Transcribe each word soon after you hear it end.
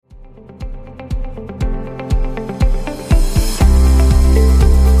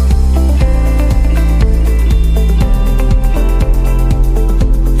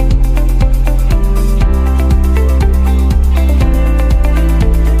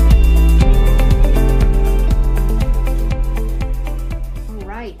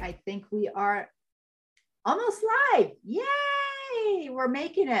Almost live. Yay! We're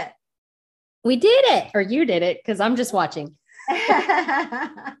making it. We did it, or you did it, because I'm just watching.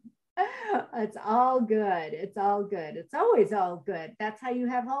 It's all good. It's all good. It's always all good. That's how you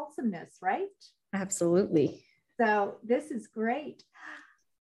have wholesomeness, right? Absolutely. So this is great.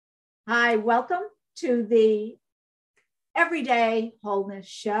 Hi, welcome to the Everyday Wholeness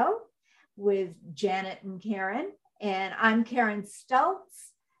Show with Janet and Karen. And I'm Karen Stoltz.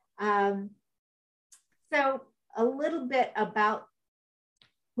 So a little bit about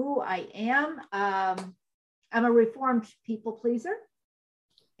who I am. I'm a reformed people pleaser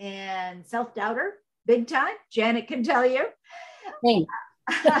and self-doubter, big time. Janet can tell you. Hey.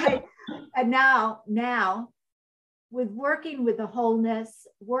 And now, with working with the wholeness,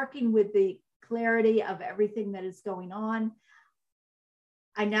 working with the clarity of everything that is going on,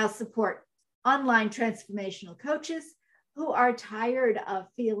 I now support online transformational coaches who are tired of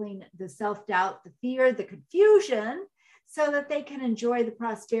feeling the self-doubt, the fear, the confusion, so that they can enjoy the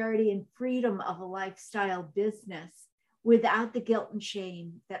prosperity and freedom of a lifestyle business without the guilt and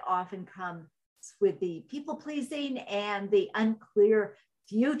shame that often comes with the people pleasing and the unclear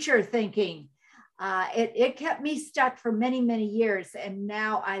future thinking. It kept me stuck for many, many years. And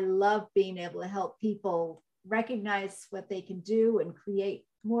now I love being able to help people recognize what they can do and create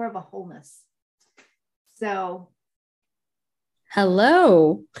more of a wholeness. So,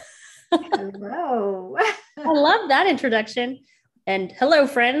 hello. Hello. I love that introduction. And hello,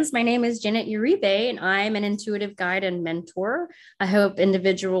 friends. My name is Janet Uribe, and I'm an intuitive guide and mentor. I hope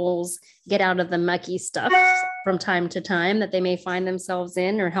individuals get out of the mucky stuff from time to time that they may find themselves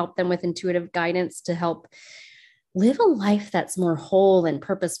in, or help them with intuitive guidance to help live a life that's more whole and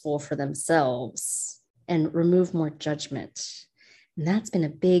purposeful for themselves and remove more judgment. And that's been a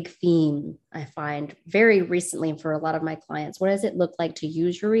big theme I find very recently for a lot of my clients. What does it look like to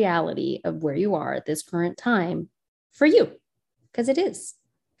use your reality of where you are at this current time for you? Because it is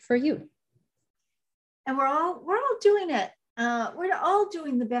for you. And we're all doing it. We're all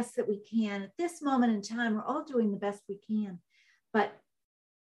doing the best that we can at this moment in time. We're all doing the best we can. But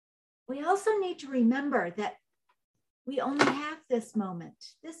we also need to remember that we only have this moment.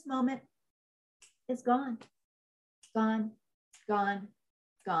 This moment is gone, gone, gone,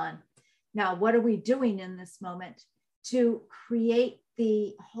 gone. Now, what are we doing in this moment to create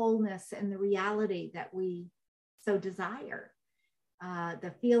the wholeness and the reality that we so desire?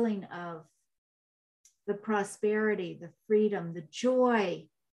 The feeling of the prosperity, the freedom, the joy,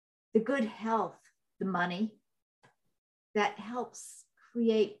 the good health, the money that helps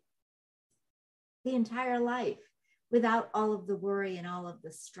create the entire life without all of the worry and all of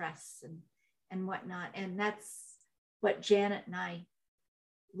the stress and whatnot. And that's what Janet and I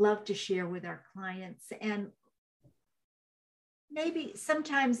love to share with our clients, and maybe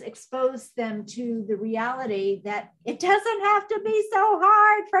sometimes expose them to the reality that it doesn't have to be so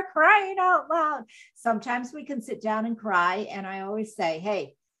hard, for crying out loud. Sometimes we can sit down and cry. And I always say,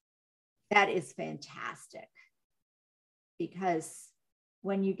 hey, that is fantastic. Because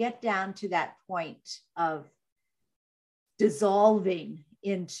when you get down to that point of dissolving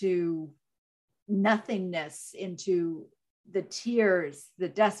into nothingness, into the tears, the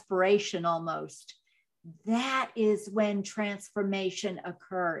desperation almost, that is when transformation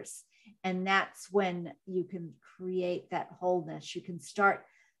occurs. And that's when you can create that wholeness. You can start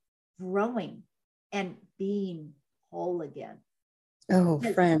growing and being whole again. Oh,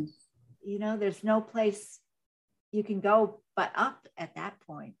 friend. You know, there's no place you can go but up at that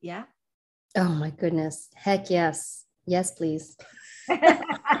point. Yeah. Oh my goodness. Heck yes. Yes, please.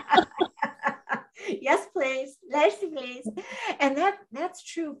 Yes, please. Yes, please. And that's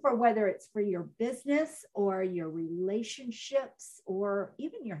true for whether it's for your business or your relationships or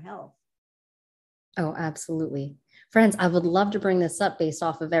even your health. Oh, absolutely. Friends, I would love to bring this up based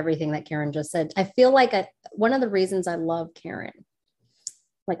off of everything that Karen just said. I feel like one of the reasons I love Karen,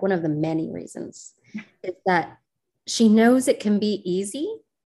 like one of the many reasons, is that she knows it can be easy,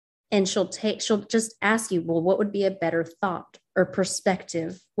 and she'll just ask you, well, what would be a better thought or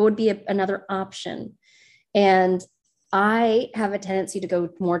perspective? What would be another option? And I have a tendency to go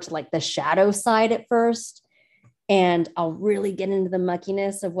more to like the shadow side at first, and I'll really get into the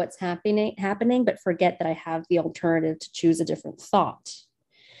muckiness of what's happening, but forget that I have the alternative to choose a different thought.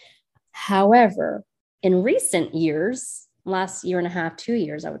 However, in recent years, last year and a half, 2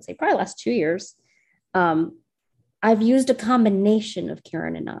 years, I would say probably last 2 years, I've used a combination of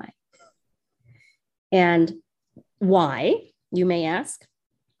Karen and I. And why, you may ask?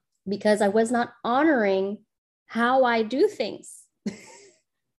 Because I was not honoring how I do things.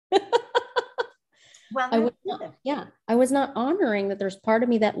 Well, I was not, yeah, I was not honoring that there's part of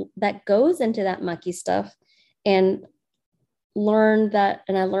me that goes into that mucky stuff and I learned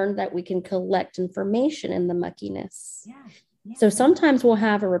that we can collect information in the muckiness. yeah, yeah. So sometimes we'll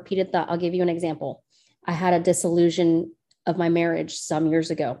have a repeated thought. I'll give you an example. I had a disillusion of my marriage some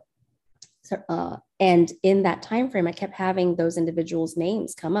years ago. So, and in that time frame, I kept having those individuals'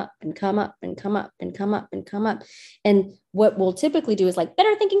 names come up and come up and come up and come up and come up. And what we'll typically do is like,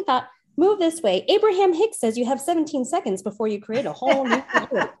 better thinking thought, move this way. Abraham Hicks says you have 17 seconds before you create a whole new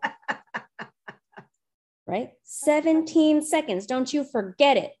reality. Right? 17 seconds. Don't you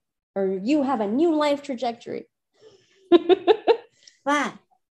forget it, or you have a new life trajectory. But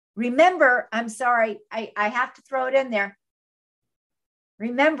remember, I'm sorry, I have to throw it in there.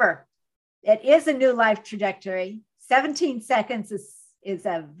 Remember, it is a new life trajectory. 17 seconds is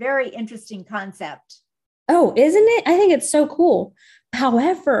a very interesting concept. Oh, isn't it? I think it's so cool.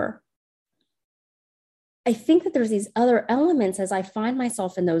 However, I think that there's these other elements as I find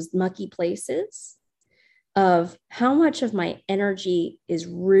myself in those mucky places of how much of my energy is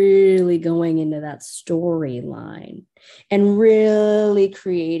really going into that storyline and really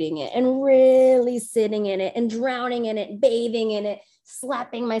creating it and really sitting in it and drowning in it, bathing in it,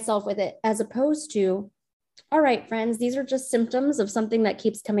 slapping myself with it, as opposed to, all right, friends, these are just symptoms of something that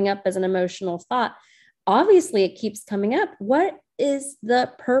keeps coming up as an emotional thought. Obviously, it keeps coming up. What is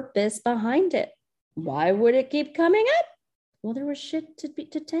the purpose behind it? Why would it keep coming up? Well, there was shit to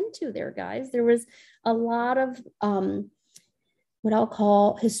tend to there, guys. There was a lot of what I'll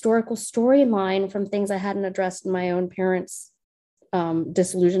call historical storyline from things I hadn't addressed in my own parents'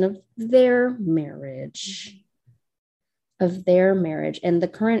 disillusion of their marriage. And the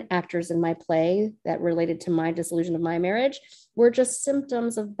current actors in my play that related to my disillusion of my marriage were just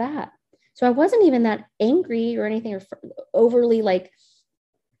symptoms of that. So I wasn't even that angry or anything or overly like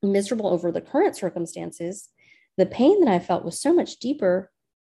miserable over the current circumstances. The pain that I felt was so much deeper.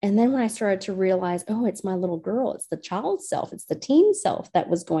 And then when I started to realize, oh, it's my little girl, it's the child self, it's the teen self that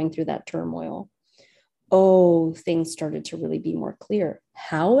was going through that turmoil. Oh, things started to really be more clear.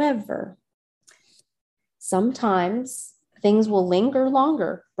 However, sometimes things will linger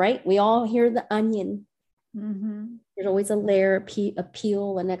longer, right? We all hear the onion. Mm-hmm. There's always a layer, a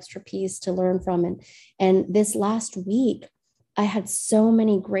peel, an extra piece to learn from. And this last week, I had so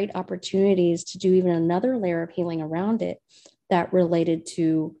many great opportunities to do even another layer of healing around it that related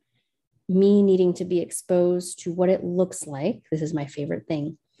to me needing to be exposed to what it looks like. This is my favorite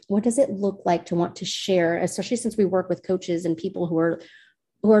thing. What does it look like to want to share, especially since we work with coaches and people who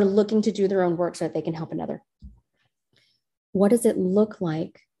are looking to do their own work so that they can help another? What does it look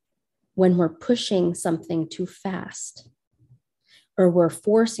like when we're pushing something too fast, or we're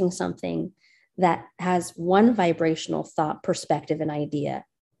forcing something that has one vibrational thought, perspective, and idea,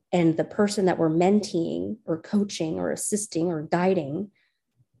 and the person that we're menteeing or coaching or assisting or guiding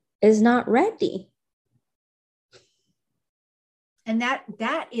is not ready? And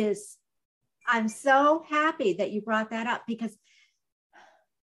that is, I'm so happy that you brought that up, because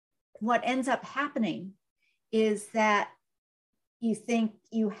what ends up happening is that you think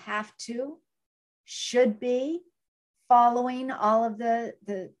you have to, should be following all of the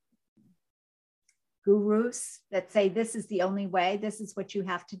gurus that say this is the only way, this is what you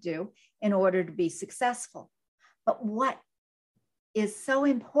have to do in order to be successful. But what is so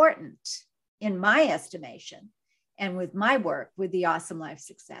important, in my estimation, and with my work with the Awesome Life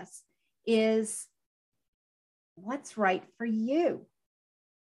Success, is what's right for you.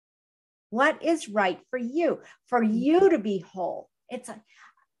 What is right for you to be whole?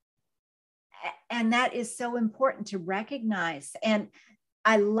 And that is so important to recognize. And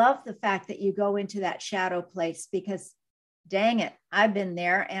I love the fact that you go into that shadow place, because dang it, I've been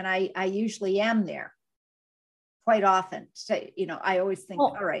there, and I usually am there quite often. So, I always think,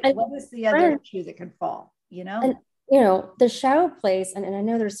 all right, what is the other shoe that can fall, And, the shadow place, and I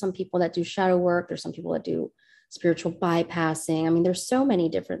know there's some people that do shadow work. There's some people that do spiritual bypassing. I mean, there's so many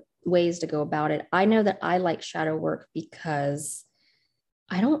different ways to go about it. I know that I like shadow work because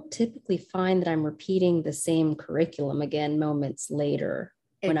I don't typically find that I'm repeating the same curriculum again moments later.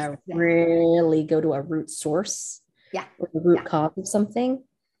 Exactly. When I really go to a root source, or the root cause of something.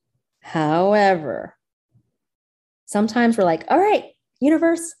 However, sometimes we're like, all right,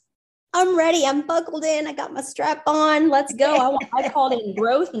 universe, I'm ready. I'm buckled in. I got my strap on. Let's go. I called it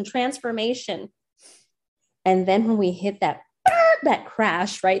growth and transformation. And then when we hit that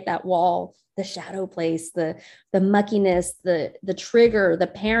crash, right? That wall, the shadow place, the muckiness, the trigger, the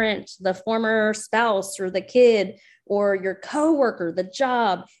parent, the former spouse or the kid or your coworker, the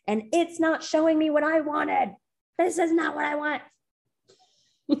job, and it's not showing me what I wanted. This is not what I want.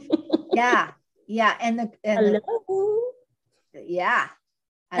 Yeah. Hello. Yeah.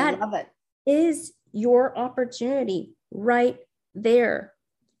 I That love it. is your opportunity right there.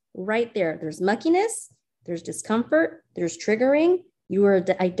 Right there. There's muckiness, there's discomfort, there's triggering. You are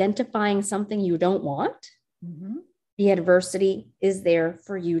identifying something you don't want. Mm-hmm. The adversity is there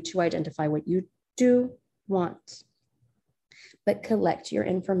for you to identify what you do want. But collect your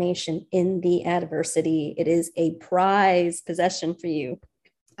information in the adversity. It is a prized possession for you.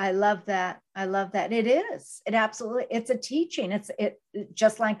 I love that. I love that. It is. It absolutely, it's a teaching. It's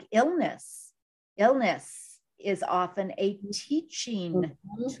just like illness. Illness is often a teaching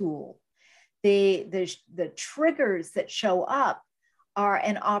tool. The triggers that show up are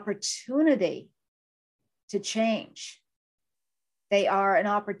an opportunity to change. They are an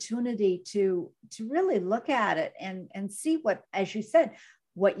opportunity to really look at it and see what, as you said,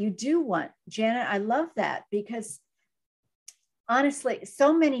 what you do want. Janet, I love that, because honestly,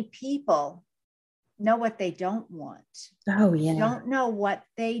 so many people know what they don't want. Oh, yeah. Don't know what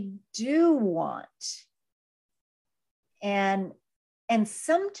they do want. And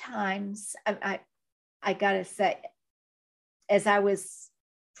sometimes I gotta say, as I was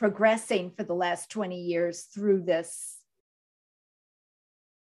progressing for the last 20 years through this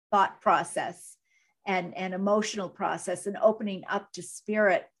thought process and emotional process and opening up to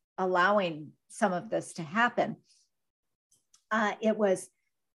spirit, allowing some of this to happen, it was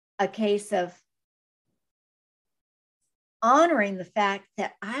a case of honoring the fact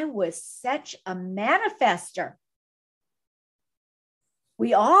that I was such a manifester.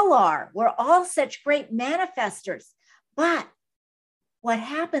 We all are. We're all such great manifestors. But what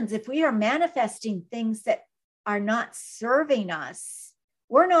happens if we are manifesting things that are not serving us?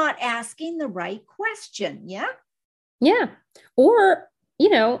 We're not asking the right question. Yeah. Yeah. Or,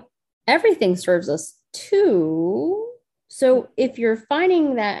 everything serves us too. So if you're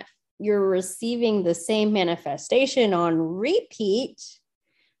finding that you're receiving the same manifestation on repeat,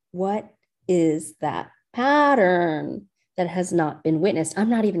 what is that pattern that has not been witnessed? I'm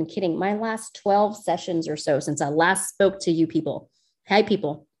not even kidding. My last 12 sessions or so since I last spoke to you people. Hi,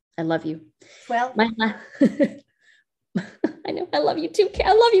 people. I love you. 12. I know. I love you too.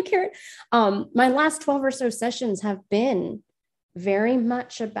 I love you, Karen. My last 12 or so sessions have been very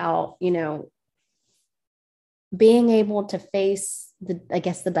much about, being able to face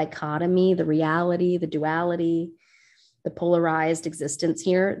the dichotomy, the reality, the duality, the polarized existence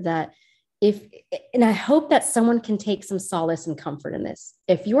here. And I hope that someone can take some solace and comfort in this.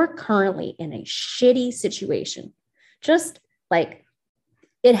 If you're currently in a shitty situation, just like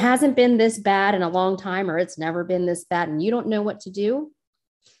it hasn't been this bad in a long time, or it's never been this bad, and you don't know what to do,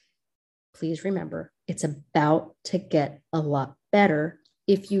 please remember, it's about to get a lot better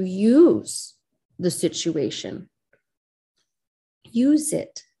if you use the situation. Use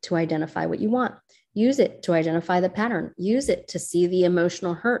it to identify what you want. Use it to identify the pattern. Use it to see the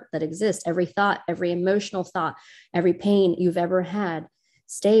emotional hurt that exists. Every thought, every emotional thought, every pain you've ever had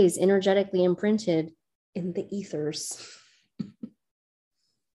stays energetically imprinted in the ethers.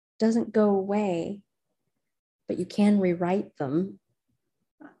 Doesn't go away, but you can rewrite them.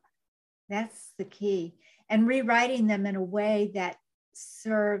 That's the key. And rewriting them in a way that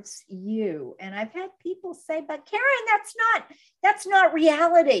serves you. And I've had people say, but Karen, that's not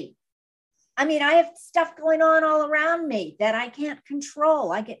reality. I mean, I have stuff going on all around me that I can't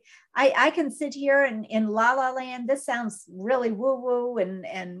control. I can sit here in La La Land. This sounds really woo-woo,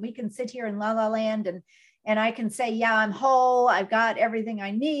 and we can sit here in La La Land and I can say, yeah, I'm whole. I've got everything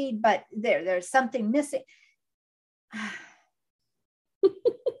I need, but there's something missing.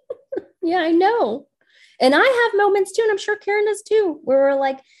 Yeah, I know. And I have moments too, and I'm sure Karen does too, where we're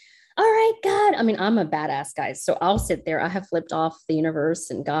like, all right, God. I mean, I'm a badass guy. So I'll sit there. I have flipped off the universe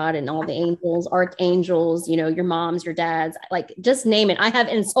and God and all the angels, archangels, your moms, your dads, like just name it. I have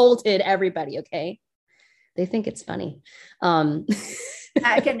insulted everybody. Okay. They think it's funny. I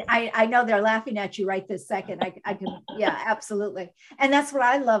know they're laughing at you right this second. I can, yeah, absolutely. And that's what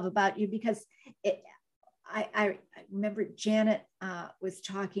I love about you, because I remember Janet was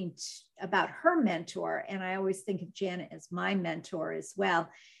talking about her mentor, and I always think of Janet as my mentor as well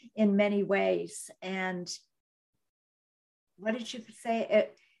in many ways. And what did you say?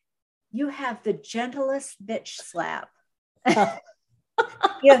 You have the gentlest bitch slap.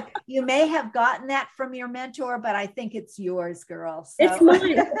 You may have gotten that from your mentor, but I think it's yours, girl. So. It's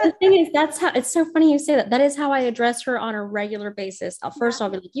mine. The thing is, it's so funny you say that. That is how I address her on a regular basis. I'll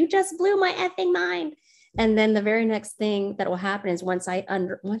be like, you just blew my effing mind. And then the very next thing that will happen is once I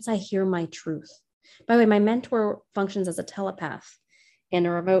hear my truth. By the way, my mentor functions as a telepath and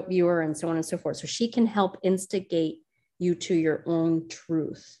a remote viewer and so on and so forth. So she can help instigate you to your own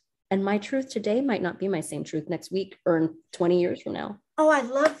truth. And my truth today might not be my same truth next week or in 20 years from now. Oh, I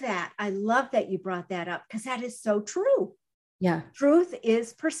love that. I love that you brought that up because that is so true. Yeah. Truth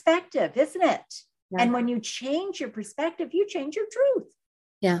is perspective, isn't it? Yeah. And when you change your perspective, you change your truth.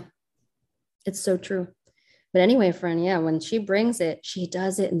 Yeah. It's so true. But anyway, friend, yeah, when she brings it, she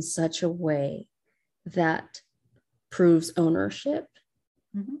does it in such a way that proves ownership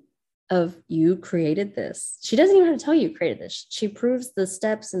of you created this. She doesn't even have to tell you created this. She proves the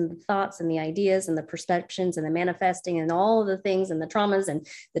steps and the thoughts and the ideas and the perceptions and the manifesting and all of the things and the traumas and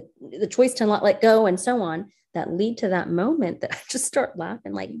the choice to not let go and so on that lead to that moment that I just start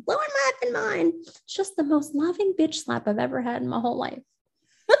laughing, like blowing my effing mind. It's just the most loving bitch slap I've ever had in my whole life.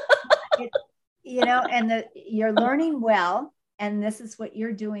 And you're learning well. And this is what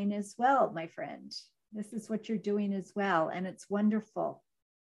you're doing as well, my friend. This is what you're doing as well. And it's wonderful.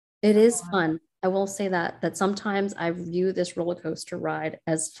 It is fun. I will say that sometimes I view this roller coaster ride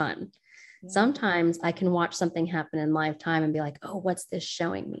as fun. Yeah. Sometimes I can watch something happen in live time and be like, oh, what's this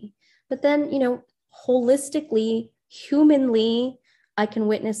showing me? But then, holistically, humanly, I can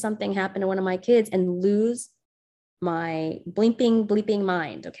witness something happen to one of my kids and lose my bleeping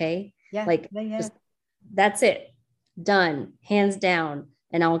mind. Okay. Yeah. Just, that's it. Done. Hands down.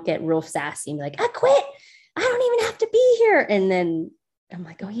 And I'll get real sassy and be like, I quit. I don't even have to be here. And then I'm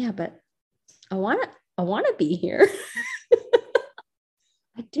like, oh yeah, but I want to be here.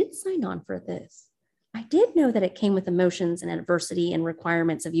 I did sign on for this. I did know that it came with emotions and adversity and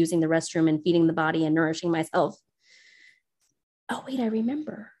requirements of using the restroom and feeding the body and nourishing myself. Oh wait, I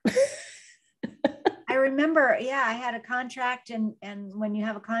remember. I remember, yeah, I had a contract and when you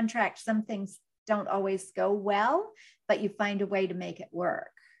have a contract, some things don't always go well, but you find a way to make it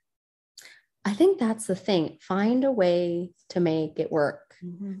work. I think that's the thing. Find a way to make it work.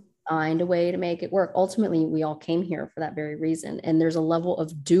 Find a way to make it work. Ultimately, we all came here for that very reason. And there's a level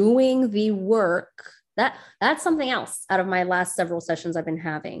of doing the work. That's something else out of my last several sessions I've been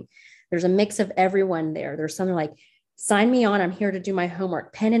having. There's a mix of everyone there. There's something like, sign me on. I'm here to do my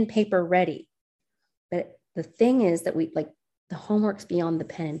homework, pen and paper ready. But the thing is that the homework's beyond the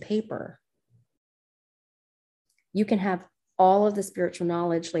pen and paper. You can have all of the spiritual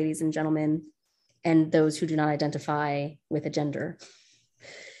knowledge, ladies and gentlemen, and those who do not identify with a gender.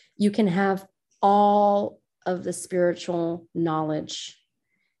 You can have all of the spiritual knowledge.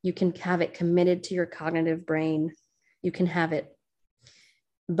 You can have it committed to your cognitive brain. You can have it.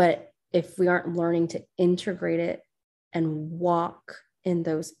 But if we aren't learning to integrate it and walk in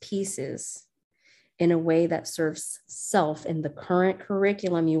those pieces in a way that serves self in the current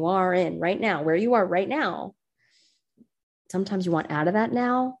curriculum you are in right now, where you are right now, sometimes you want out of that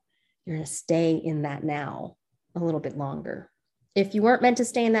now, you're going to stay in that now a little bit longer. If you weren't meant to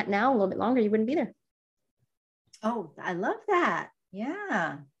stay in that now a little bit longer, you wouldn't be there. Oh, I love that.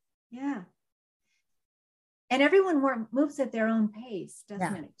 Yeah. Yeah. And everyone moves at their own pace,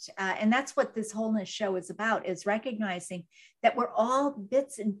 doesn't it? And that's what this wholeness show is about, is recognizing that we're all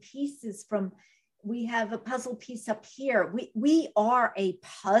bits and pieces from, we have a puzzle piece up here. We are a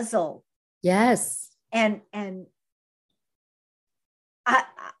puzzle. Yes. And I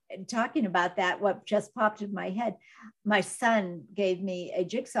talking about that, what just popped in my head, my son gave me a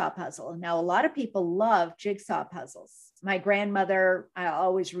jigsaw puzzle. Now, a lot of people love jigsaw puzzles. My grandmother, I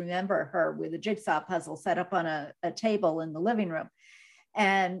always remember her with a jigsaw puzzle set up on a table in the living room.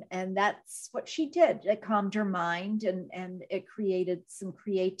 And that's what she did. It calmed her mind and it created some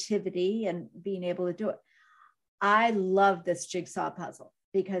creativity and being able to do it. I love this jigsaw puzzle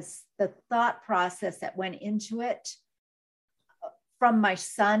because the thought process that went into it from my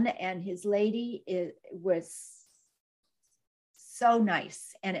son and his lady, it was so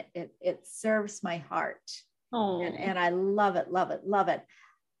nice. And it serves my heart. Oh. And I love it, love it, love it.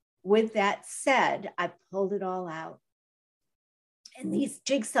 With that said, I pulled it all out. And these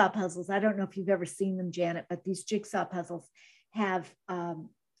jigsaw puzzles, I don't know if you've ever seen them, Janet, but these jigsaw puzzles have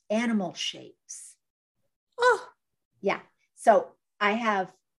animal shapes. Oh, yeah. So I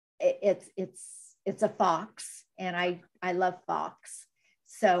have, it's a fox, and I love fox.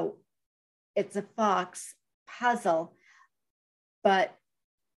 So it's a fox puzzle, but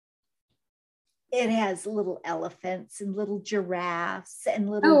it has little elephants and little giraffes and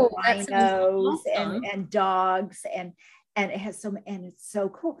little rhinos and dogs and it has and it's so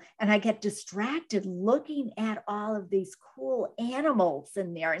cool. And I get distracted looking at all of these cool animals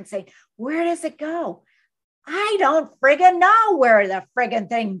in there and saying, where does it go? I don't friggin' know where the friggin'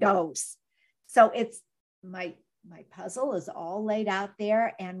 thing goes. So it's my puzzle is all laid out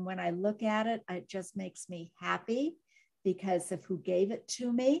there. And when I look at it, it just makes me happy because of who gave it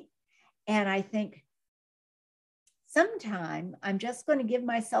to me. And I think sometime I'm just going to give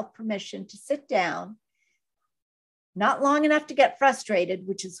myself permission to sit down, not long enough to get frustrated,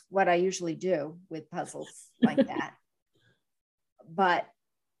 which is what I usually do with puzzles like that, but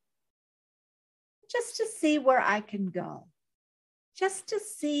just to see where I can go, just to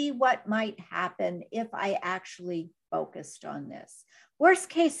see what might happen if I actually focused on this. Worst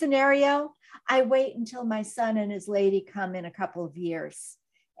case scenario, I wait until my son and his lady come in a couple of years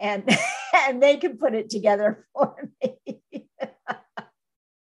and, and they can put it together for me.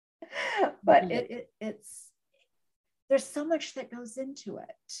 But it's, there's so much that goes into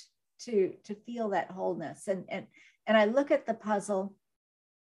it to feel that wholeness. And I look at the puzzle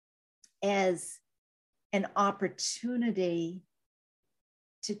as an opportunity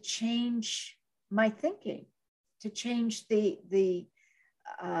to change my thinking, to change the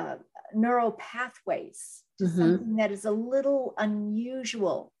neural pathways to something that is a little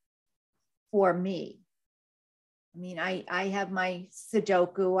unusual for me. I mean, I have my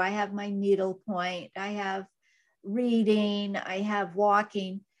Sudoku, I have my needlepoint, I have reading, I have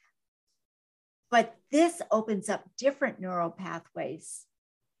walking, but this opens up different neural pathways.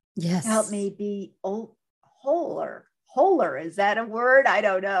 Yes. Help me be wholer. Is that a word? I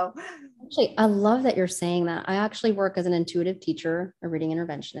don't know. Actually, I love that you're saying that. I actually work as an intuitive teacher, a reading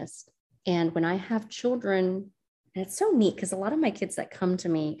interventionist. And when I have children, and it's so neat because a lot of my kids that come to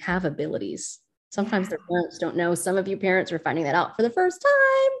me have abilities. Sometimes their parents don't know. Some of you parents are finding that out for the first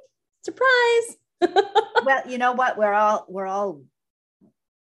time. Surprise. Well, you know what? We're all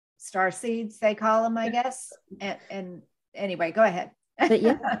star seeds, they call them, I guess. And anyway, go ahead. But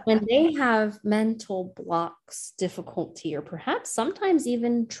yeah, when they have mental blocks, difficulty, or perhaps sometimes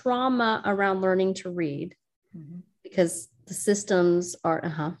even trauma around learning to read, because the systems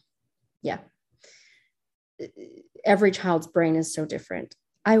are, every child's brain is so different.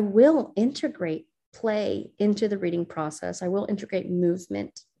 I will integrate play into the reading process. I will integrate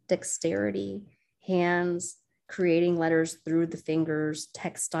movement, dexterity, hands, creating letters through the fingers,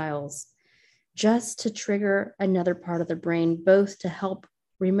 textiles, just to trigger another part of the brain, both to help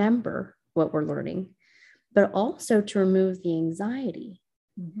remember what we're learning, but also to remove the anxiety.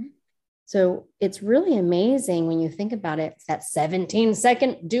 So it's really amazing when you think about it, that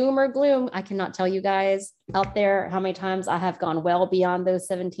 17-second doom or gloom. I cannot tell you guys out there how many times I have gone well beyond those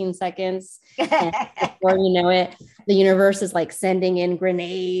 17 seconds. And before you know it, the universe is like sending in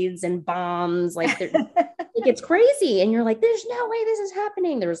grenades and bombs. Like it gets crazy. And you're like, there's no way this is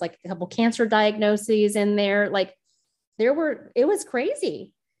happening. There was like a couple cancer diagnoses in there. Like it was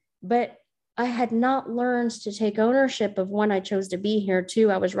crazy, but I had not learned to take ownership of, one, I chose to be here. Two,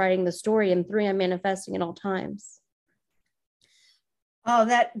 I was writing the story. And three, I'm manifesting at all times. Oh,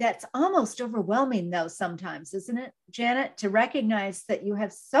 that's almost overwhelming though sometimes, isn't it, Janet, to recognize that you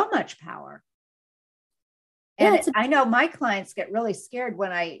have so much power. And I know my clients get really scared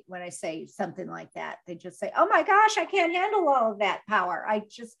when I say something like that. They just say, oh my gosh, I can't handle all of that power. I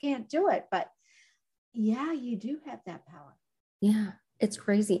just can't do it. But yeah, you do have that power. Yeah. It's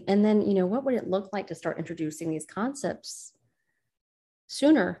crazy. And then, what would it look like to start introducing these concepts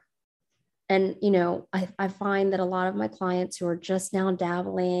sooner? And, I find that a lot of my clients who are just now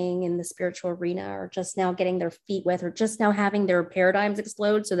dabbling in the spiritual arena, or just now getting their feet wet, or just now having their paradigms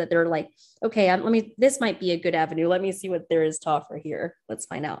explode so that they're like, okay, this might be a good avenue. Let me see what there is to offer here. Let's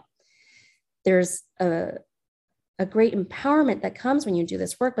find out. There's a great empowerment that comes when you do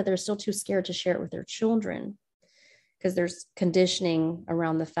this work, but they're still too scared to share it with their children. Because there's conditioning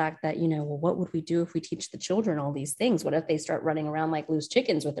around the fact that, well, what would we do if we teach the children all these things? What if they start running around like loose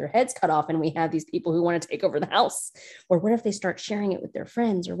chickens with their heads cut off and we have these people who want to take over the house? Or what if they start sharing it with their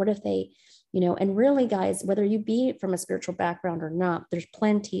friends? Or what if they, and really, guys, whether you be from a spiritual background or not, there's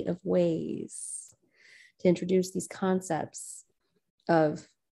plenty of ways to introduce these concepts of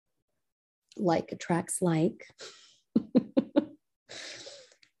like attracts like.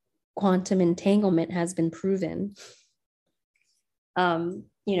 Quantum entanglement has been proven.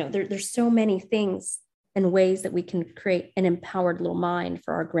 There's so many things and ways that we can create an empowered little mind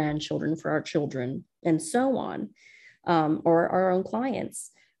for our grandchildren, for our children, and so on, or our own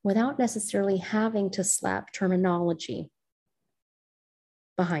clients, without necessarily having to slap terminology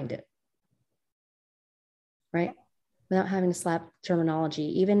behind it, right? Without having to slap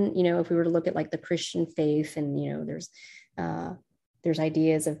terminology. Even, if we were to look at like the Christian faith, and, there's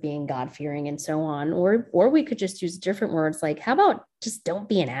ideas of being God-fearing and so on, or we could just use different words. Like, how about just don't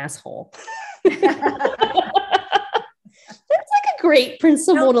be an asshole? That's like a great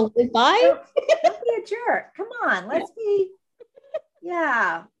principle to live by. Don't be a jerk. Come on, let's be,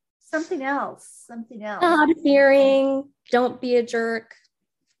 something else. God-fearing, don't be a jerk.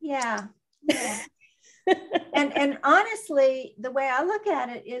 Yeah. And honestly, the way I look at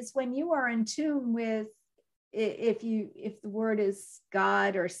it is when you are in tune with, if the word is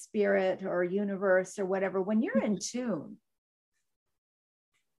God or spirit or universe or whatever, when you're in tune,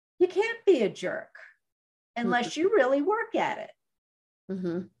 you can't be a jerk unless you really work at it.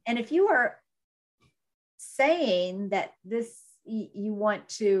 Mm-hmm. And if you are saying that you want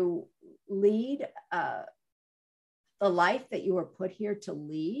to lead the life that you were put here to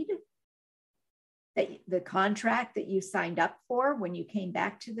lead, that the contract that you signed up for when you came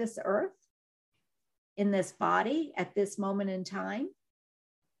back to this earth, in this body at this moment in time,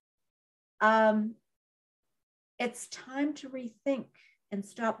 it's time to rethink and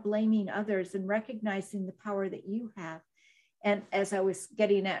stop blaming others and recognizing the power that you have. And as I was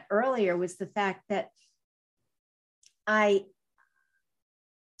getting at earlier, was the fact that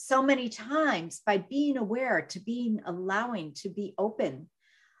so many times, by being aware, to being allowing, to be open,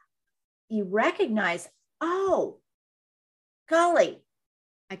 you recognize, oh, golly,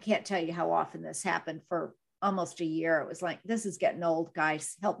 I can't tell you how often this happened for almost a year. It was like, this is getting old,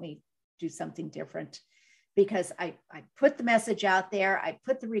 guys. Help me do something different. Because I put the message out there. I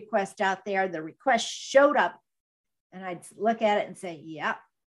put the request out there. The request showed up. And I'd look at it and say, yeah,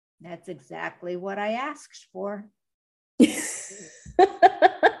 that's exactly what I asked for.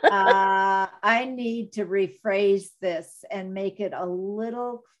 I need to rephrase this and make it a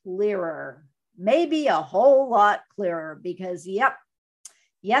little clearer, maybe a whole lot clearer, because yep,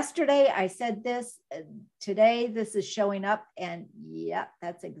 yesterday I said this, today this is showing up, and yep,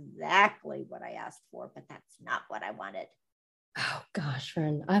 that's exactly what I asked for, but that's not what I wanted. Oh gosh,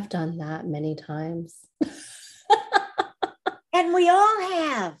 friend, I've done that many times. And we all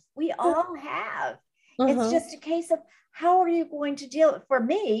have. It's just a case of, how are you going to deal with it? For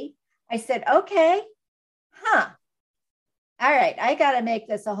me, I said, okay, all right, I got to make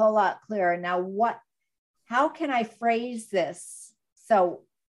this a whole lot clearer. Now, how can I phrase this so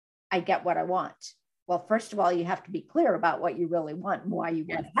I get what I want? Well, first of all, you have to be clear about what you really want and why you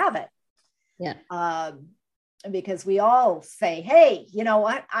want to have it. Yeah. Because we all say, hey, you know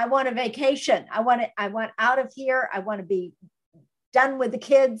what? I want a vacation. I want out of here. I want to be done with the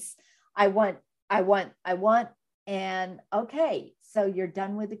kids. I want. And okay, so you're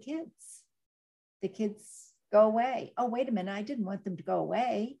done with the kids. The kids go away. Oh, wait a minute. I didn't want them to go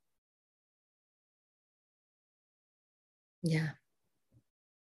away. Yeah.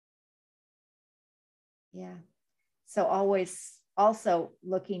 Yeah. So always also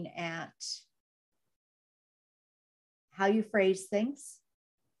looking at how you phrase things,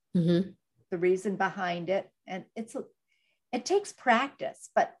 mm-hmm. the reason behind it. And it takes practice,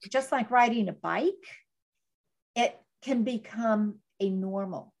 but just like riding a bike, it can become a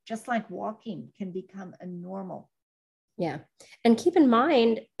normal, just like walking can become a normal. Yeah. And keep in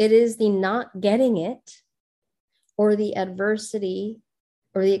mind, it is the not getting it or the adversity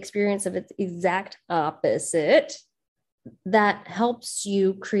or the experience of its exact opposite that helps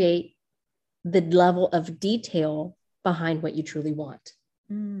you create the level of detail behind what you truly want.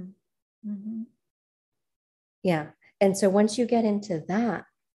 Mm-hmm. Yeah. And so once you get into that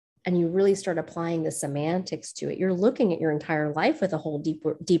and you really start applying the semantics to it, you're looking at your entire life with a whole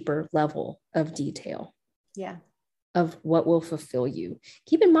deeper level of detail. Yeah. Of what will fulfill you.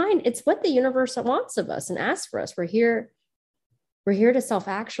 Keep in mind, it's what the universe wants of us and asks for us. We're here to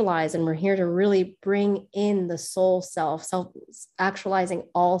self-actualize, and we're here to really bring in the soul self-actualizing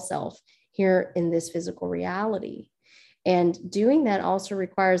all self here in this physical reality. And doing that also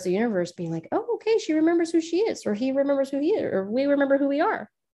requires the universe being like, oh, okay, she remembers who she is, or he remembers who he is, or we remember who we are.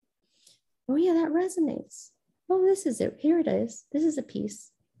 Oh yeah, that resonates. Oh, this is it. Here it is. This is a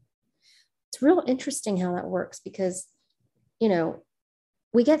piece. It's real interesting how that works because,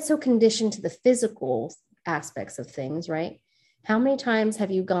 we get so conditioned to the physical aspects of things, right? How many times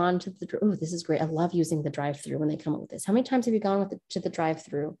have you gone to this is great. I love using the drive-through when they come up with this. How many times have you gone to the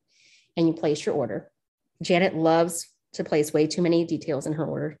drive-through and you place your order? Janet loves to place way too many details in her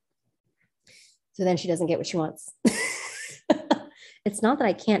order. So then she doesn't get what she wants. It's not that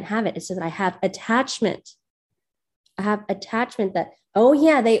I can't have it. It's just that I have attachment. I have attachment that, oh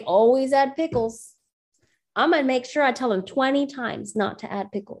yeah, they always add pickles. I'm going to make sure I tell them 20 times not to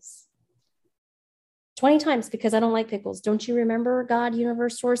add pickles. 20 times because I don't like pickles. Don't you remember God,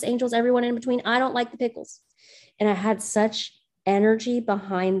 universe, source, angels, everyone in between? I don't like the pickles. And I had such energy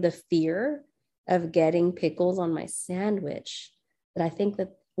behind the fear of getting pickles on my sandwich that I think that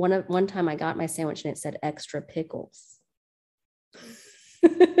one time I got my sandwich and it said extra pickles.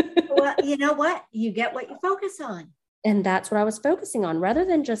 Well, you know what? You get what you focus on. And that's what I was focusing on rather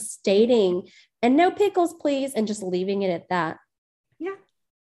than just stating, and no pickles, please, and just leaving it at that. Yeah.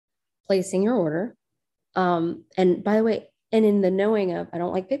 Placing your order, And by the way, and in the knowing of, I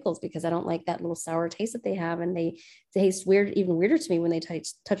don't like pickles because I don't like that little sour taste that they have. And they taste weird, even weirder to me when they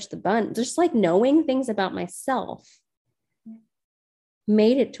touch the bun. Just like knowing things about myself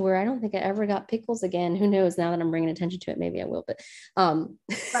made it to where I don't think I ever got pickles again. Who knows? Now that I'm bringing attention to it, maybe I will. But well,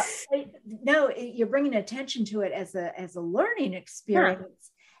 no, you're bringing attention to it as a learning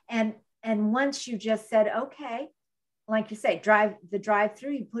experience. Yeah. And once you just said, okay, like you say, drive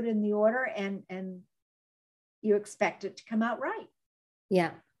through, you put in the order, and you expect it to come out right.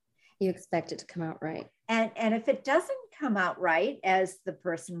 Yeah, you expect it to come out right. And if it doesn't come out right, as the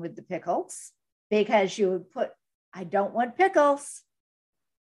person with the pickles, because you would put, I don't want pickles,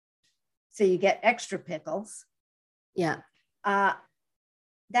 so you get extra pickles. Yeah.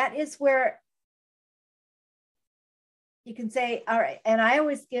 That is where you can say, all right, and I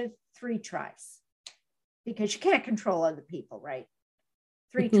always give 3 tries because you can't control other people, right?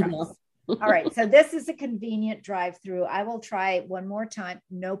 3 tries. No. All right, so this is a convenient drive-through. I will try it one more time.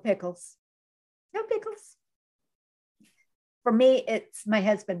 No pickles. No pickles. For me, it's my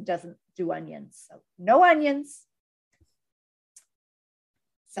husband doesn't do onions, so no onions.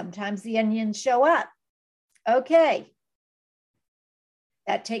 Sometimes the onions show up. Okay.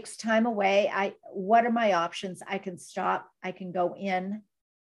 That takes time away. What are my options? I can stop. I can go in.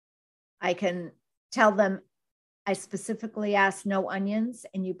 I can tell them, I specifically asked no onions,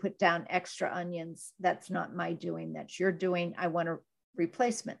 and you put down extra onions. That's not my doing. That's your doing. I want a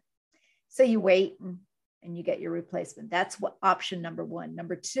replacement. So you wait and you get your replacement. That's what option number 1.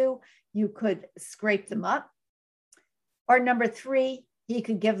 Number 2, you could scrape them up. Or number 3, he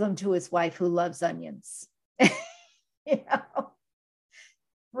could give them to his wife who loves onions. You know,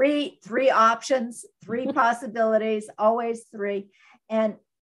 three options, 3 possibilities, always 3. And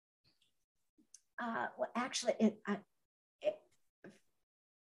well, actually,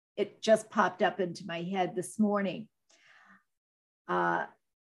 it just popped up into my head this morning. I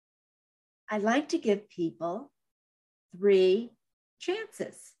like to give people 3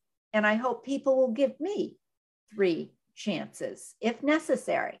 chances, and I hope people will give me 3 chances if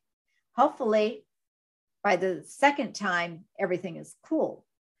necessary. Hopefully, by the second time, everything is cool.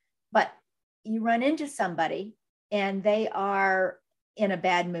 But you run into somebody and they are in a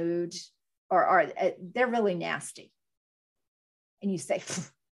bad mood, or they're really nasty, and you say,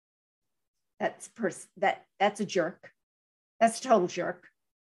 that's a jerk. That's a total jerk.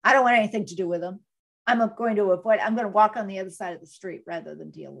 I don't want anything to do with them. I'm going to walk on the other side of the street rather than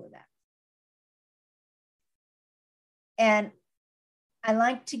deal with that. And I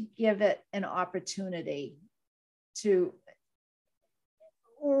like to give it an opportunity to,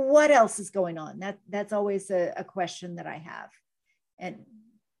 what else is going on? That's always a question that I have. And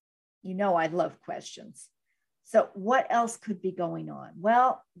you know, I love questions. So what else could be going on?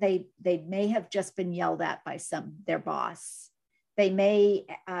 Well, they may have just been yelled at by their boss. They may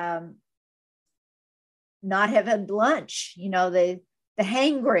not have had lunch. You know, the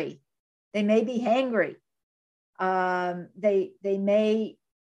hangry. They may be hangry. They may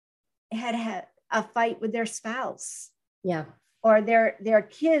had a fight with their spouse. Yeah. Or their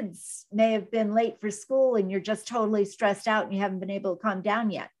kids may have been late for school, and you're just totally stressed out and you haven't been able to calm down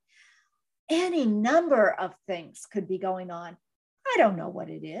yet. Any number of things could be going on. I don't know what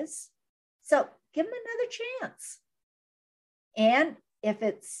it is. So give them another chance. And if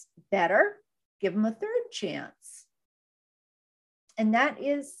it's better, give them a 3rd chance. And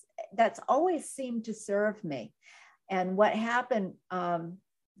that's always seemed to serve me. And what happened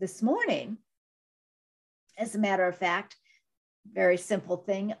this morning, as a matter of fact, very simple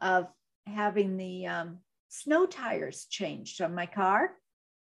thing of having the snow tires changed on my car.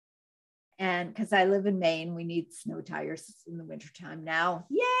 And because I live in Maine, we need snow tires in the wintertime now.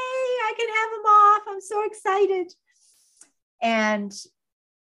 Yay, I can have them off. I'm so excited. And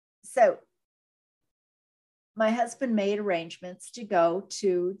so my husband made arrangements to go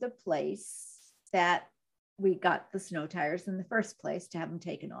to the place that we got the snow tires in the first place, to have them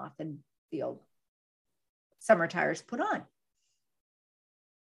taken off and the old summer tires put on.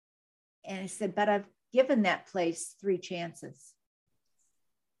 And I said, but I've given that place 3 chances.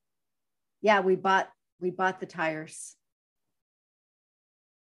 Yeah, we bought the tires.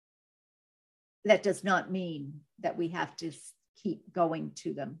 That does not mean that we have to keep going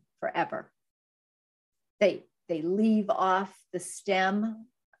to them forever. They leave off the stem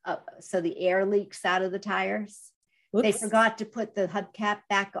so the air leaks out of the tires. Oops. They forgot to put the hubcap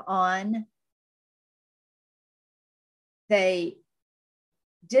back on. They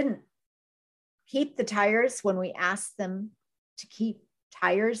didn't keep the tires when we asked them to keep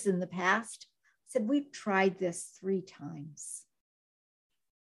tires in the past. I said, we've tried this 3 times.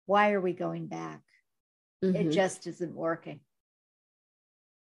 Why are we going back? It just isn't working.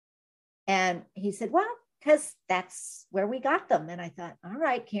 And he said, well, because that's where we got them. And I thought, all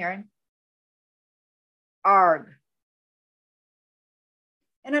right, Karen, arg.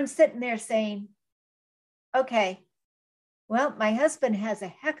 And I'm sitting there saying, okay, well, my husband has a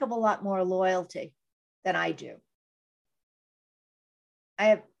heck of a lot more loyalty than I do. I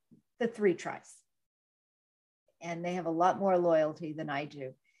have the 3 tries, and they have a lot more loyalty than I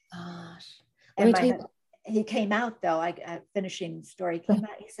do. Gosh. And he came out, though, finishing the story, came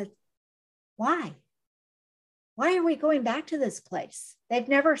out, he said, why? Why are we going back to this place? They've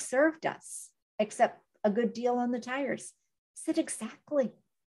never served us except a good deal on the tires. I said, exactly.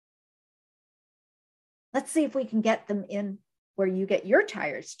 Let's see if we can get them in where you get your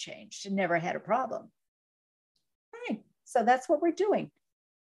tires changed and never had a problem. All right. So that's what we're doing.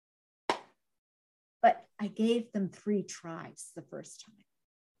 But I gave them 3 tries the first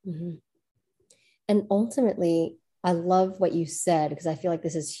time. Mm-hmm. And ultimately, I love what you said, because I feel like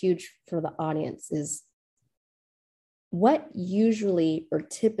this is huge for the audience, is what usually or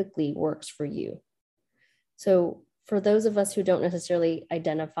typically works for you. So for those of us who don't necessarily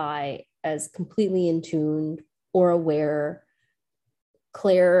identify as completely in tune or aware,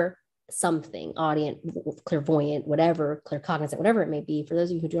 clair something, audient, clairvoyant, whatever, claircognizant, whatever it may be, for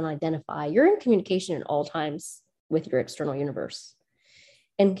those of you who don't identify, you're in communication at all times with your external universe.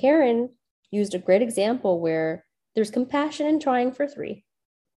 And Karen used a great example where there's compassion in trying for 3,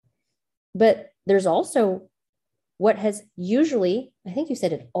 but there's also what has usually, I think you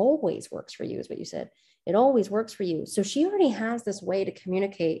said it always works for you, is what you said. It always works for you. So she already has this way to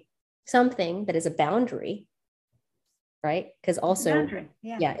communicate something that is a boundary, right? Because also,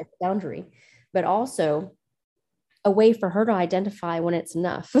 yeah, it's a boundary, but also a way for her to identify when it's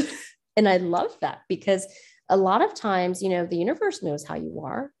enough. And I love that, because a lot of times, the universe knows how you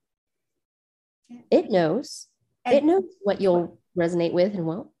are. It knows. It knows what you'll resonate with and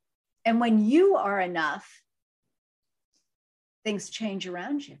won't. And when you are enough, things change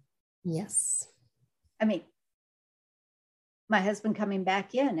around you. Yes. I mean, my husband coming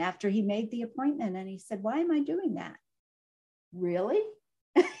back in after he made the appointment, and he said, why am I doing that? Really?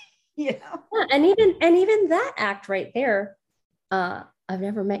 Yeah, and even that act right there. I've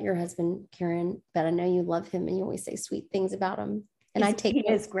never met your husband, Karen, but I know you love him and you always say sweet things about him. And he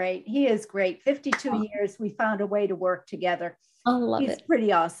is great. He is great. 52 years, we found a way to work together. I love it. He's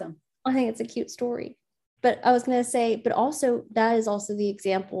pretty awesome. I think it's a cute story. But I was going to say, but also that is also the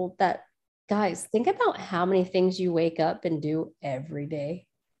example that, guys, think about how many things you wake up and do every day.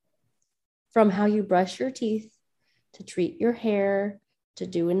 From how you brush your teeth, to treat your hair, to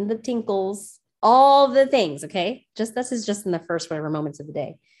doing the tinkles, all the things, okay? This is just in the first whatever moments of the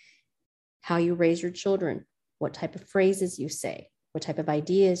day. How you raise your children, what type of phrases you say, what type of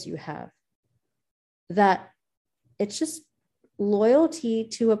ideas you have. That it's just loyalty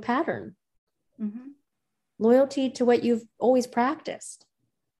to a pattern. Mm-hmm. Loyalty to what you've always practiced.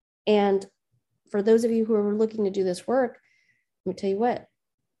 And for those of you who are looking to do this work, let me tell you what,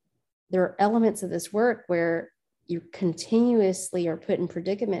 there are elements of this work where you continuously are put in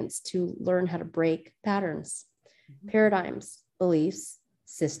predicaments to learn how to break patterns, paradigms, beliefs,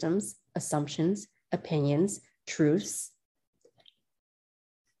 systems, assumptions, opinions, truths.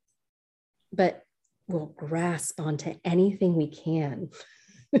 But we'll grasp onto anything we can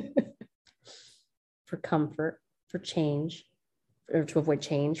for comfort, for change, or to avoid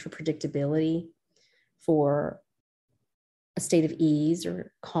change, for predictability, for a state of ease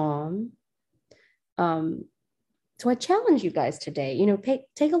or calm. So I challenge you guys today,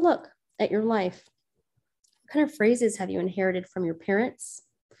 take a look at your life. What kind of phrases have you inherited from your parents?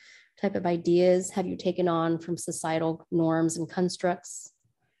 What type of ideas have you taken on from societal norms and constructs?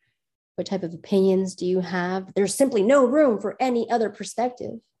 What type of opinions do you have? There's simply no room for any other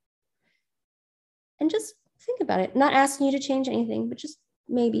perspective. And just think about it. I'm not asking you to change anything, but just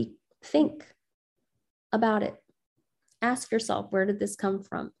maybe think about it. Ask yourself, where did this come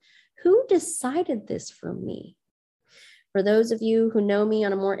from? Who decided this for me? For those of you who know me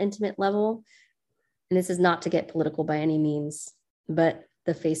on a more intimate level, and this is not to get political by any means, but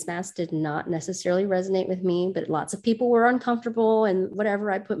the face mask did not necessarily resonate with me, but lots of people were uncomfortable and whatever,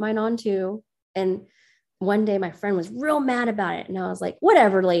 I put mine on too. And one day my friend was real mad about it. And I was like,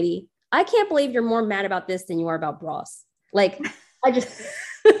 whatever, lady, I can't believe you're more mad about this than you are about bras. Like, I just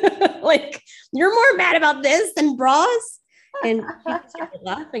like, you're more mad about this than bras. And she started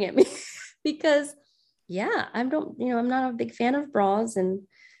laughing at me because I'm not a big fan of bras, and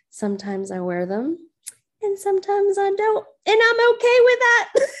sometimes I wear them and sometimes I don't, and I'm okay with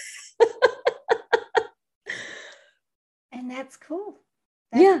that. And that's cool.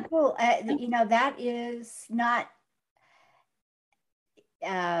 That's cool. That is not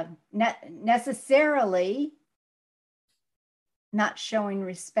necessarily not showing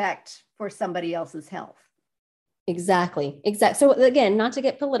respect for somebody else's health. Exactly. So again, not to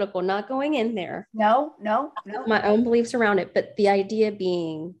get political, not going in there. No. My own beliefs around it, but the idea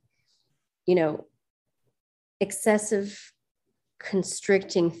being, excessive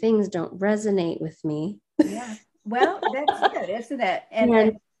constricting things don't resonate with me. Yeah. Well, that's it, isn't it?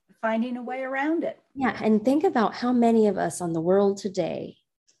 And finding a way around it. Yeah. And think about how many of us on the world today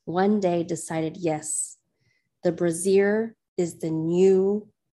one day decided, yes, the brassiere is the new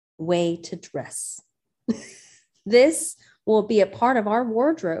way to dress. This will be a part of our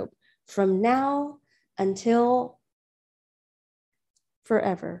wardrobe from now until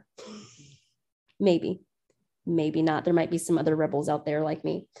forever. Maybe not. There might be some other rebels out there like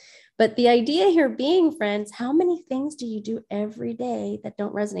me. But the idea here being, friends, how many things do you do every day that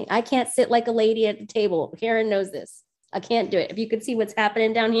don't resonate? I can't sit like a lady at the table. Karen knows this. I can't do it. If you could see what's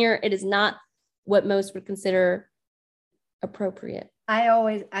happening down here, it is not what most would consider appropriate. I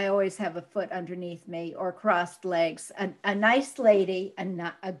always have a foot underneath me or crossed legs. A nice lady,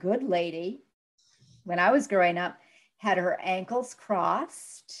 a good lady, when I was growing up, had her ankles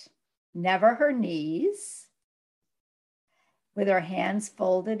crossed, never her knees, with her hands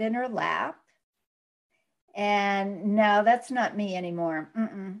folded in her lap. And no, that's not me anymore.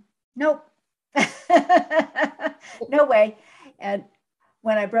 Nope. No way. And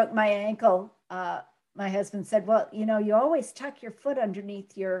when I broke my ankle, my husband said, well, you always tuck your foot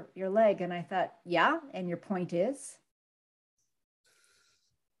underneath your leg. And I thought, yeah. And your point is?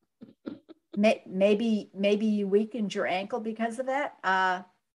 Maybe you weakened your ankle because of that.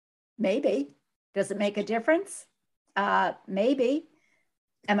 Maybe. Does it make a difference? Maybe.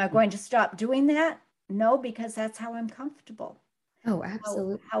 Am I going to stop doing that? No, because that's how I'm comfortable. Oh,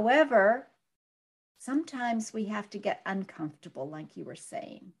 absolutely. However, sometimes we have to get uncomfortable, like you were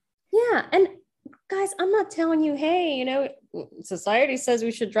saying. Yeah. And guys, I'm not telling you, hey, society says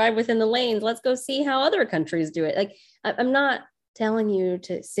we should drive within the lanes. Let's go see how other countries do it. Like, I'm not telling you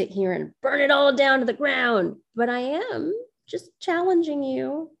to sit here and burn it all down to the ground, but I am just challenging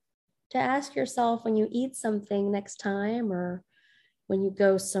you to ask yourself when you eat something next time, or when you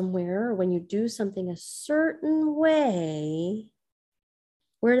go somewhere, or when you do something a certain way,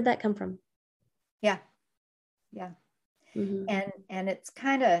 where did that come from? Yeah. Mm-hmm. And it's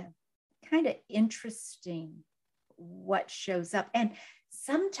kind of interesting what shows up. And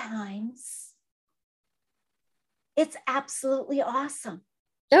sometimes it's absolutely awesome.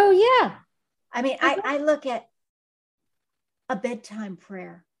 Oh, yeah. I mean, I look at a bedtime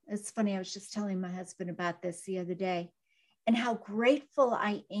prayer. It's funny. I was just telling my husband about this the other day, and how grateful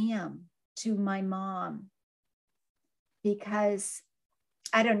I am to my mom, because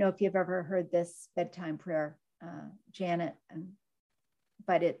I don't know if you've ever heard this bedtime prayer, Janet,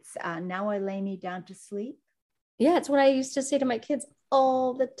 but it's now I lay me down to sleep. Yeah, it's what I used to say to my kids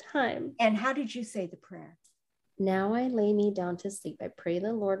all the time. And how did you say the prayer? Now I lay me down to sleep. I pray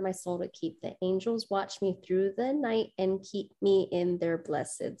the Lord my soul to keep. The angels watch me through the night and keep me in their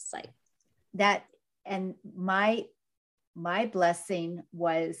blessed sight. That, and my blessing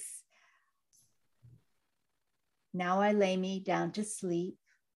was, now I lay me down to sleep.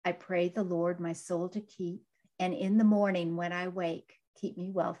 I pray the Lord my soul to keep. And in the morning when I wake, keep me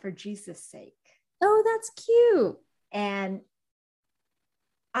well for Jesus' sake. Oh, that's cute. And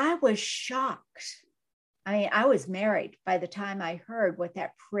I was shocked. I mean, I was married by the time I heard what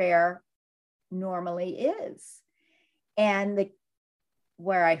that prayer normally is. And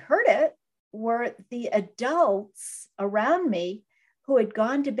where I heard it were the adults around me who had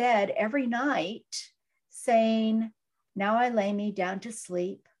gone to bed every night saying, now I lay me down to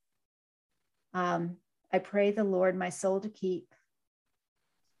sleep. I pray the Lord my soul to keep.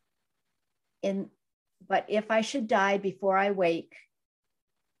 But if I should die before I wake,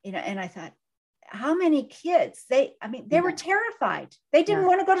 and I thought, how many kids, they were terrified. They didn't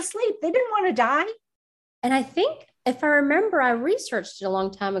want to go to sleep. They didn't want to die. And I think, if I remember, I researched it a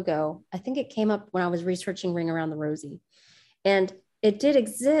long time ago. I think it came up when I was researching Ring Around the Rosie. And it did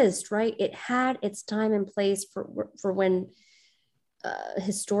exist, right? It had its time and place for when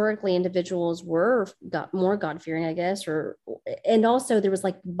historically individuals got more God-fearing, I guess, and also there was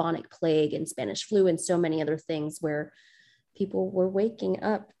like bubonic plague and Spanish flu and so many other things where people were waking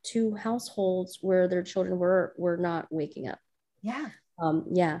up to households where their children were not waking up. Yeah.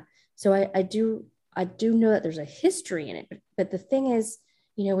 So I do know that there's a history in it, but the thing is,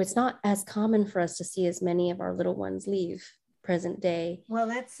 it's not as common for us to see as many of our little ones leave present day. Well,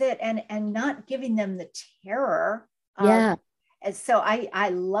 that's it. And not giving them the terror. Yeah. And so I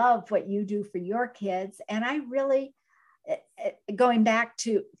love what you do for your kids. And I really, going back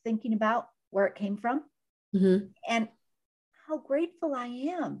to thinking about where it came from and how grateful I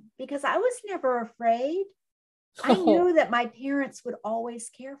am, because I was never afraid. I knew that my parents would always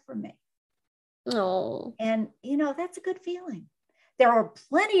care for me. Oh. And, that's a good feeling. There are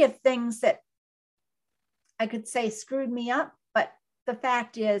plenty of things that I could say screwed me up, but the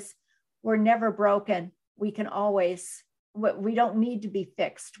fact is we're never broken. We can always, we don't need to be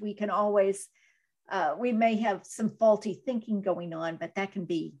fixed. We can always, we may have some faulty thinking going on, but that can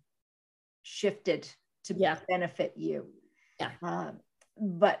be shifted to benefit you. Yeah.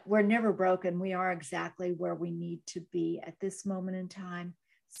 But we're never broken. We are exactly where we need to be at this moment in time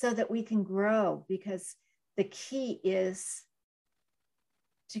so that we can grow, because the key is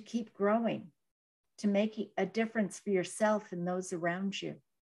to keep growing, to make a difference for yourself and those around you.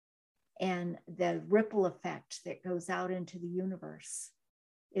 And the ripple effect that goes out into the universe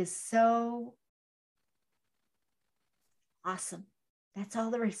is so awesome. That's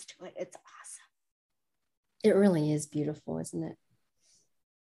all there is to it. It's awesome. It really is beautiful, isn't it?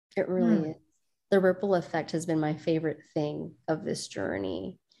 It really is. The ripple effect has been my favorite thing of this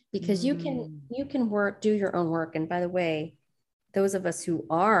journey, because you can do your own work. And by the way, those of us who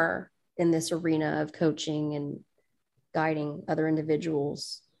are in this arena of coaching and guiding other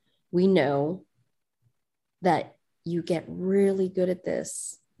individuals, we know that you get really good at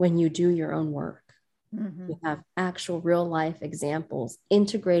this when you do your own work. You have actual real life examples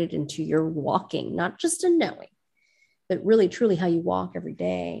integrated into your walking, not just a knowing, but really truly how you walk every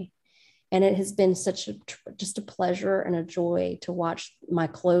day. And it has been just a pleasure and a joy to watch my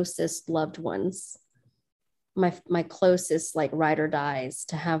closest loved ones, my closest like ride or dies,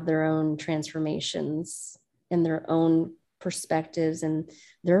 to have their own transformations and their own perspectives and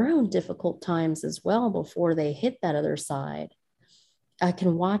their own difficult times as well before they hit that other side. I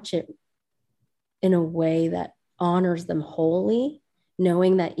can watch it in a way that honors them wholly,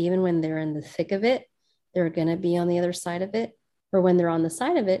 knowing that even when they're in the thick of it, they're going to be on the other side of it. Or when they're on the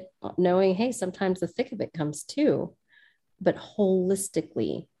side of it, knowing, hey, sometimes the thick of it comes too. But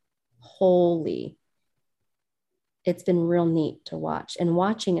holistically, wholly, it's been real neat to watch. And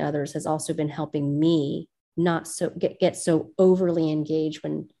watching others has also been helping me not so get so overly engaged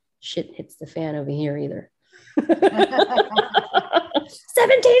when shit hits the fan over here either.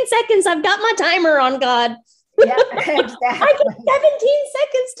 17 seconds. I've got my timer on, God. Yeah, exactly. I get 17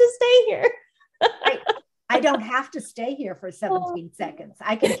 seconds to stay here. I don't have to stay here for 17 seconds.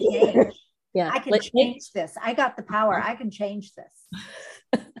 I can change. I can change this. I got the power. I can change this.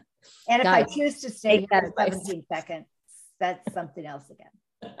 And if I choose to stay here for 17 seconds, that's something else again.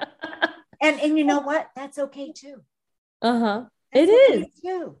 And you know what? That's okay too. It is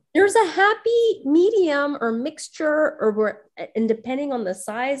too. There's a happy medium or mixture, and depending on the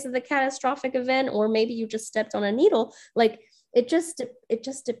size of the catastrophic event, or maybe you just stepped on a needle, like it just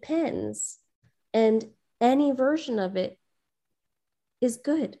depends. And any version of it is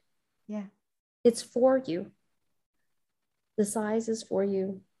good. Yeah. It's for you. The size is for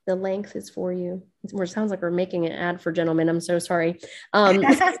you. The length is for you. It sounds like we're making an ad for Gentlemen. I'm so sorry. Oh,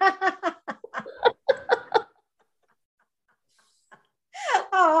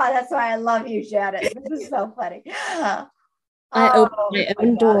 that's why I love you, Janet. This is so funny. I open my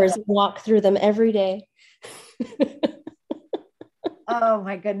own doors and walk through them every day. Oh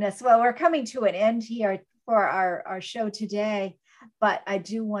my goodness. Well, we're coming to an end here for our show today, but I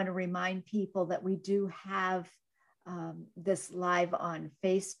do want to remind people that we do have this live on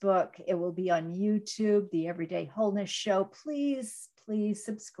Facebook. It will be on YouTube, the Everyday Wholeness Show. Please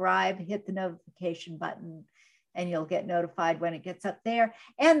subscribe, hit the notification button, and you'll get notified when it gets up there.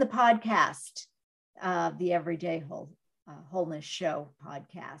 And the podcast, the Everyday Wholeness Show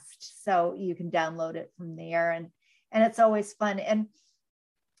podcast. So you can download it from there, and it's always fun. And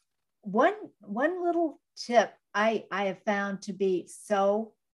one little tip I have found to be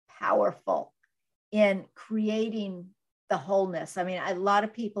so powerful in creating the wholeness. I mean, a lot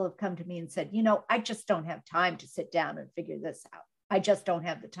of people have come to me and said, I just don't have time to sit down and figure this out. I just don't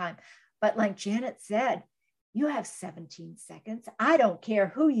have the time. But like Janet said, you have 17 seconds. I don't care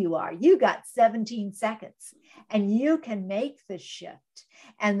who you are. You got 17 seconds and you can make the shift.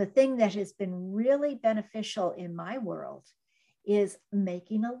 And the thing that has been really beneficial in my world is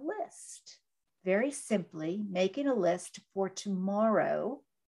making a list. Very simply, making a list for tomorrow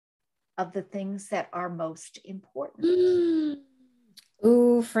of the things that are most important.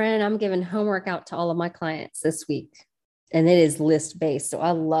 Ooh, friend, I'm giving homework out to all of my clients this week, and it is list based. So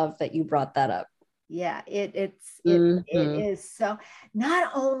I love that you brought that up. Yeah, it Mhm. is. So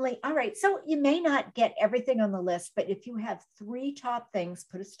not only, all right, so you may not get everything on the list, but if you have three top things,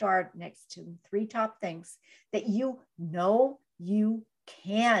 put a star next to them, three top things that you know you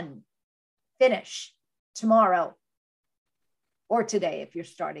can finish tomorrow or today if you're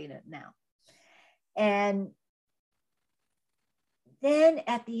starting it now. And then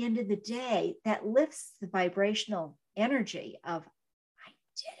at the end of the day, that lifts the vibrational energy of I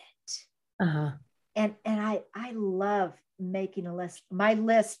did it. Uh-huh. And I love making a list. My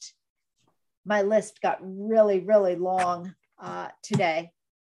list got really long today,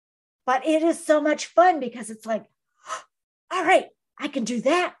 but it is so much fun because it's like, all right, I can do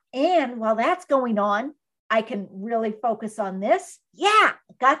that, and while that's going on, I can really focus on this. Yeah,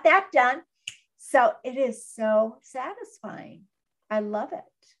 got that done. So it is so satisfying. I love it.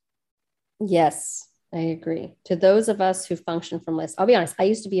 Yes, I agree. To those of us who function from lists, I'll be honest, I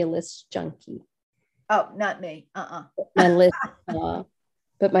used to be a list junkie. Oh, not me. My list,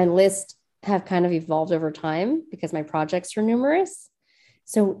 but my list have kind of evolved over time because my projects are numerous.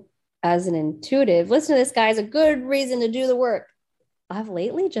 So, as an intuitive, listen to this, guys, a good reason to do the work. I've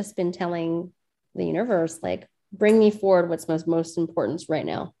lately just been telling the universe, like, bring me forward what's most important right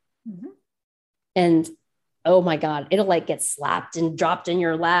now. Mm-hmm. And oh my God, it'll like get slapped and dropped in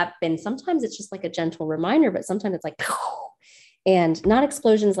your lap. And sometimes it's just like a gentle reminder, but sometimes it's like, and not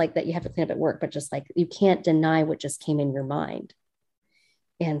explosions like that you have to clean up at work, but just like you can't deny what just came in your mind.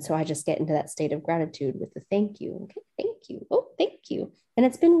 And so I just get into that state of gratitude with the thank you. Okay, thank you. Oh, thank you. And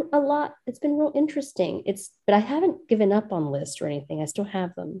it's been a lot. It's been real interesting. But I haven't given up on lists or anything. I still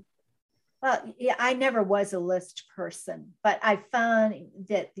have them. Well, yeah, I never was a list person, but I found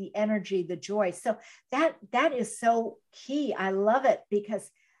that the energy, the joy, so that is so key. I love it because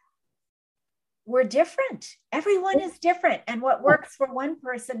we're different. Everyone is different. And what works for one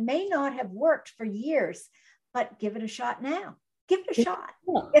person may not have worked for years, but give it a shot now. Give it a shot.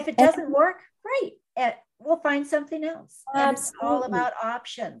 If it doesn't work, great. We'll find something else. And it's all about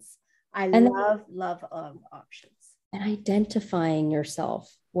options. I love options. And identifying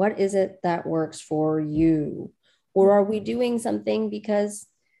yourself. What is it that works for you? Or are we doing something because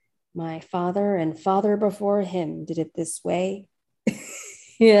my father and father before him did it this way?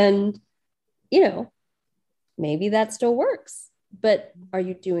 And, maybe that still works. But are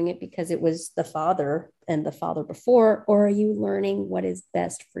you doing it because it was the father and the father before? Or are you learning what is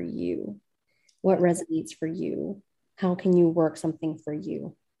best for you? What resonates for you? How can you work something for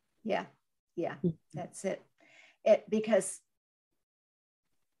you? Yeah, that's it. Because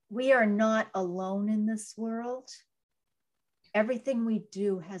we are not alone in this world. Everything we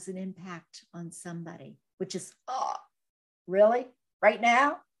do has an impact on somebody, which is, oh, really? Right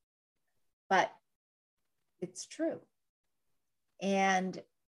now? But it's true. And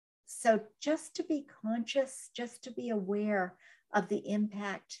so just to be conscious, just to be aware of the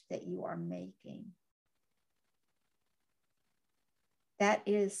impact that you are making. That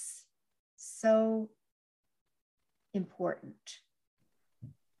is so important.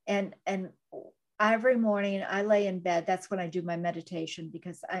 And every morning I lay in bed. That's when I do my meditation,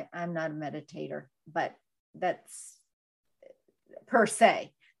 because I'm not a meditator, but that's per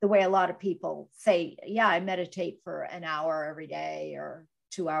se the way a lot of people say, yeah, I meditate for an hour every day or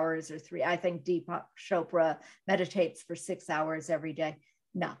 2 hours or 3. I think Deepak Chopra meditates for 6 hours every day.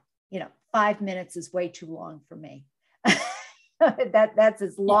 No, 5 minutes is way too long for me. That's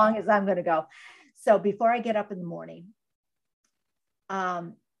as long as I'm going to go. So before I get up in the morning,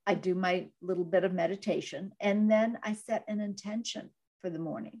 I do my little bit of meditation, and then I set an intention for the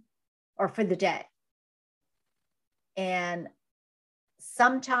morning or for the day. And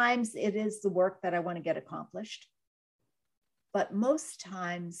sometimes it is the work that I want to get accomplished, but most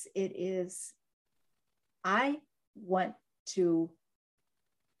times it is, I want to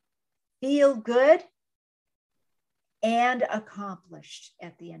feel good and accomplished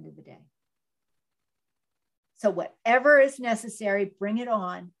at the end of the day. So whatever is necessary, bring it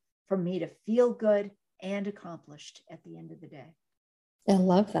on for me to feel good and accomplished at the end of the day. I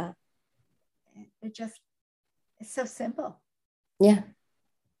love that. It's so simple. Yeah.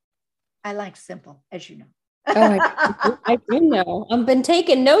 I like simple, as you know. Oh, I do know. I've been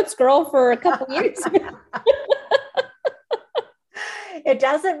taking notes, girl, for a couple years. It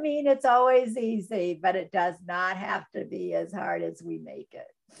doesn't mean it's always easy, but it does not have to be as hard as we make it.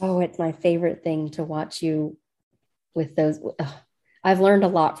 Oh, it's my favorite thing to watch you with those. I've learned a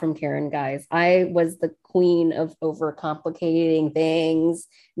lot from Karen, guys. I was the queen of overcomplicating things.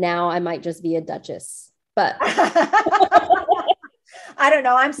 Now I might just be a duchess, but I don't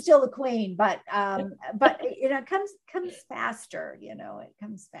know. I'm still the queen, but it comes faster. It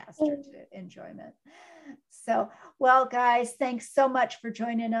comes faster to enjoyment. So, well, guys, thanks so much for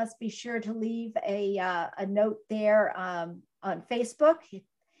joining us. Be sure to leave a note there on Facebook.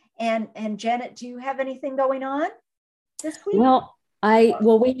 And Janet, do you have anything going on this week? Well,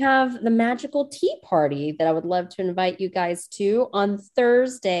 we have the magical tea party that I would love to invite you guys to on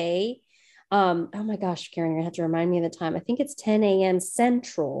Thursday. Oh my gosh, Karen, you have to remind me of the time. I think it's 10 a.m.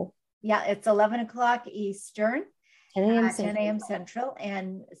 Central. Yeah, it's 11 o'clock Eastern. 10 a.m. 10 a.m. Central.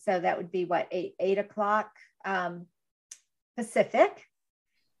 And so that would be what, 8 o'clock Pacific.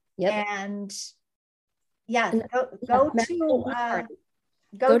 Yep. And yeah, go to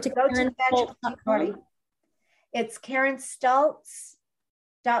the Magical Tea Party. It's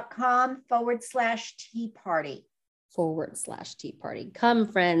KarenStultz.com/tea party. /tea party.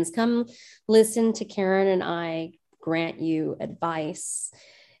 Come, friends, come listen to Karen and I grant you advice,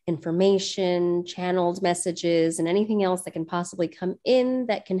 information, channeled messages, and anything else that can possibly come in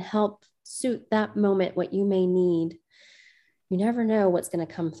that can help suit that moment, what you may need. You never know what's going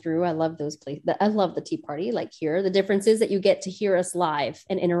to come through. I love those places. I love the tea party, like here. The difference is that you get to hear us live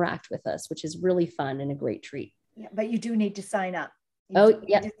and interact with us, which is really fun and a great treat. Yeah, but you do need to sign up.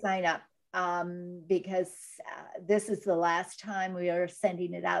 Sign up because this is the last time we are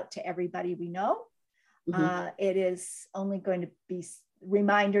sending it out to everybody we know. Mm-hmm. It is only going to be,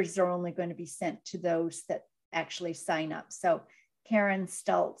 reminders are only going to be sent to those that actually sign up. So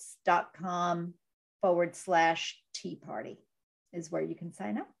KarenStultz.com/tea party is where you can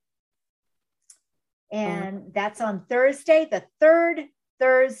sign up. And that's on Thursday, the third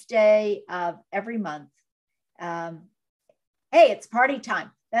Thursday of every month. Hey, it's party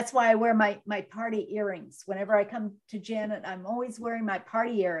time. That's why I wear my party earrings. Whenever I come to Janet, I'm always wearing my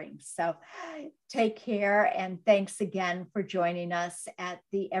party earrings. So take care. And thanks again for joining us at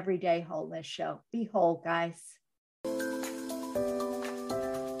the Everyday Wholeness Show. Be whole, guys.